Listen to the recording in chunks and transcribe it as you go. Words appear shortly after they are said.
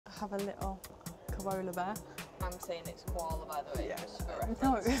have a little koala bear. I'm saying it's koala, by the way, Yeah. just for reference.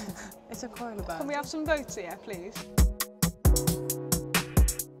 No, it's a koala bear. Can we have some votes here, please?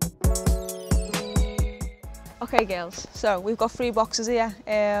 Okay, girls, so we've got 3 boxes here.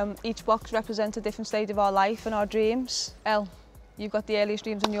 Each box represents a different stage of our life and our dreams. Elle, you've got the earliest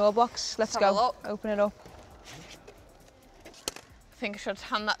dreams in your box. Let's have a go. look. Open it up. I think I should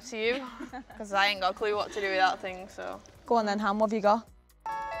hand that to you, because I ain't got a clue what to do with that thing, so. Go on then, Ham, what have you got?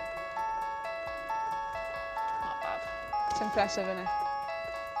 Not bad. It's impressive, isn't it?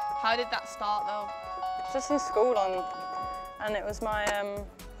 How did that start, though? Just in school and it was my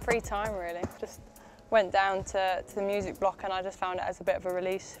free time really. Just went down to the music block and I just found it as a bit of a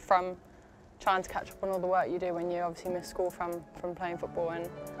release from trying to catch up on all the work you do when you obviously miss school from playing football, and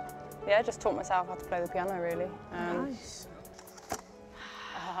yeah, just taught myself how to play the piano really. Nice.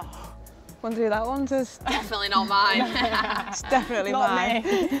 Wonder who that one's is. Definitely not mine. It's definitely Not mine.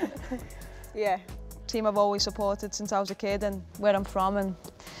 me. Yeah, team I've always supported since I was a kid and where I'm from, and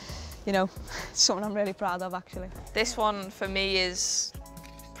you know, it's something I'm really proud of actually. This one for me is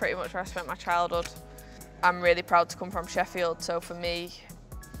pretty much where I spent my childhood. I'm really proud to come from Sheffield, so for me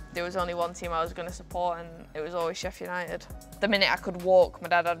there was only one team I was going to support and it was always Sheffield United. The minute I could walk, my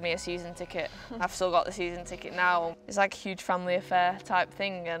dad had me a season ticket. I've still got the season ticket now. It's like a huge family affair type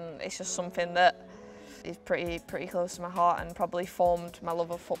thing, and it's just something that is pretty close to my heart and probably formed my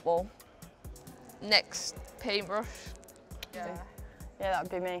love of football. Next, paintbrush. Yeah, that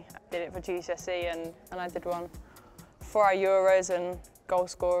would be me. I did it for GCSE and I did one for our Euros and goal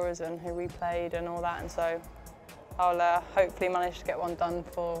scorers and who we played and all that, and so I'll hopefully manage to get one done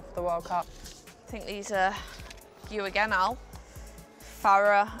for the World Cup. I think these are you again, Al.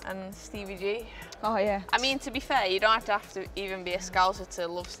 Farah and Stevie G. Oh yeah. I mean, to be fair, you don't have to even be a Scouser to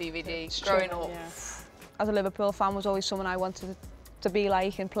love Stevie G. Growing up. Yeah. As a Liverpool fan, was always someone I wanted to be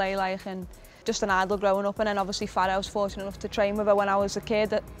like and play like, and just an idol growing up. And then obviously Farah, I was fortunate enough to train with her when I was a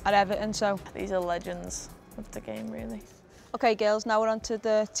kid at Everton, so. These are legends of the game, really. Okay girls, now we're on to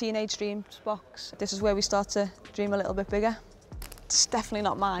the Teenage Dreams box. This is where we start to dream a little bit bigger. It's definitely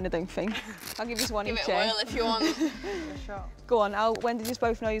not mine, I don't think. I'll give you one Give each. it a whirl if you want. Go on, Al, when did you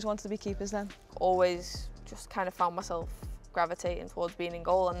both know you wanted to be keepers then? Always just kind of found myself gravitating towards being in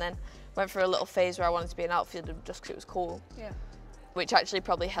goal, and then went through a little phase where I wanted to be an outfielder just because it was cool. Yeah. Which actually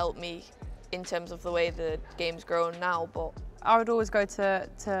probably helped me in terms of the way the game's grown now, but I would always go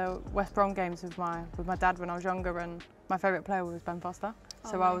to West Brom games with my dad when I was younger, and my favourite player was Ben Foster.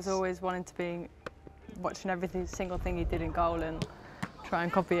 So nice. I was always wanting to be watching every single thing he did in goal and try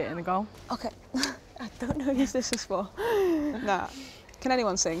and copy it in the goal. Okay, I don't know who this is for. Nah. Can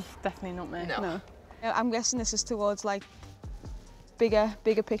anyone sing? Definitely not me. No. I'm guessing this is towards like bigger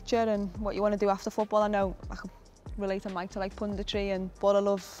picture and what you want to do after football. I know I can relate to Mike to like punditry, but I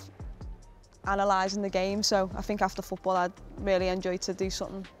love analysing the game, so I think after football I'd really enjoy to do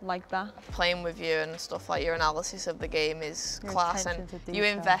something like that. Playing with you and stuff, like your analysis of the game is Your class, and attention to you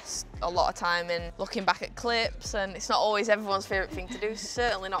detail. invest a lot of time in looking back at clips, and it's not always everyone's favourite thing to do,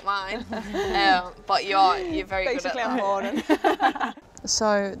 certainly not mine, but you're very Basically, good at I'm that. boring.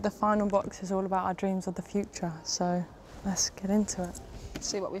 So the final box is all about our dreams of the future, so let's get into it. Let's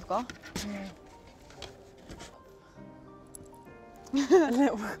see what we've got. A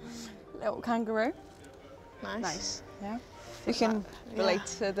little kangaroo. Nice. Yeah. You can relate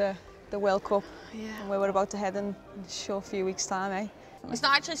to the World Cup and where we're about to head in a short few weeks' time, eh? It's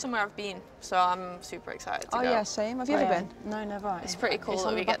not actually somewhere I've been, so I'm super excited to go. Yeah, same. Have you ever been? No, never. It's pretty cool It's that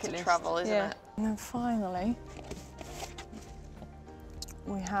on we the get to bucket list. travel, isn't Yeah. it? And then finally,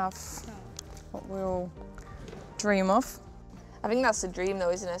 we have what we all dream of. I think that's the dream though,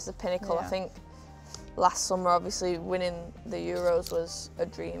 isn't it? It's the pinnacle. I Yeah. think last summer, obviously, winning the Euros was a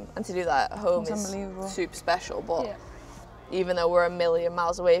dream. And to do that at home It's is unbelievable. super special. But Yeah. even though we're a million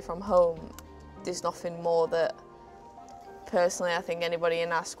miles away from home, there's nothing more that, personally, I think anybody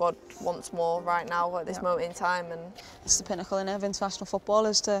in our squad wants more right now at this moment in time. And It's the pinnacle of international football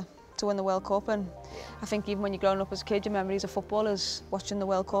is to win the World Cup, and I think even when you're growing up as a kid, your memories of football is watching the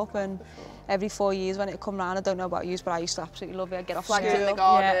World Cup, and every 4 years when it come round, I don't know about you, but I used to absolutely love it. I'd get off Flags school. in the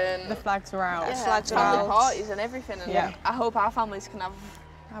garden. Yeah, the flags are out. yeah, flags are family out. parties and everything. And Yeah. I hope our families can have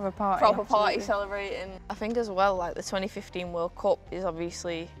Have a party. proper party absolutely. celebrating. I think as well, like the 2015 World Cup is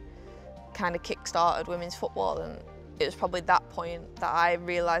obviously kind of kick-started women's football, and it was probably that point that I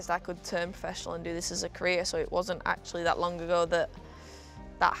realised I could turn professional and do this as a career, so it wasn't actually that long ago that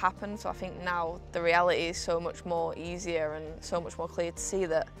happened. So I think now the reality is so much more easier and so much more clear to see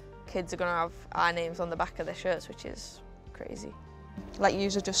that kids are going to have our names on the back of their shirts, which is crazy. like you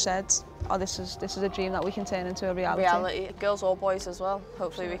just said, oh, this is a dream that we can turn into a reality. Girls or boys as well.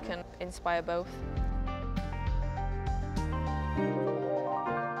 Hopefully we can inspire both.